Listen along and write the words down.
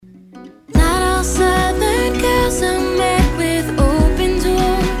all Southern girls are met with open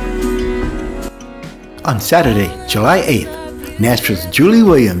doors. On Saturday, July 8th, Nashville's Julie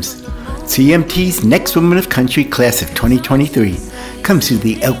Williams, CMT's Next Woman of Country Class of 2023, comes to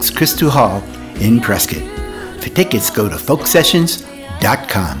the Elks Crystal Hall in Prescott. For tickets, go to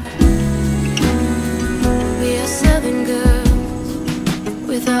folksessions.com. We are Southern girls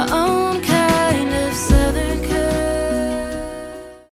with our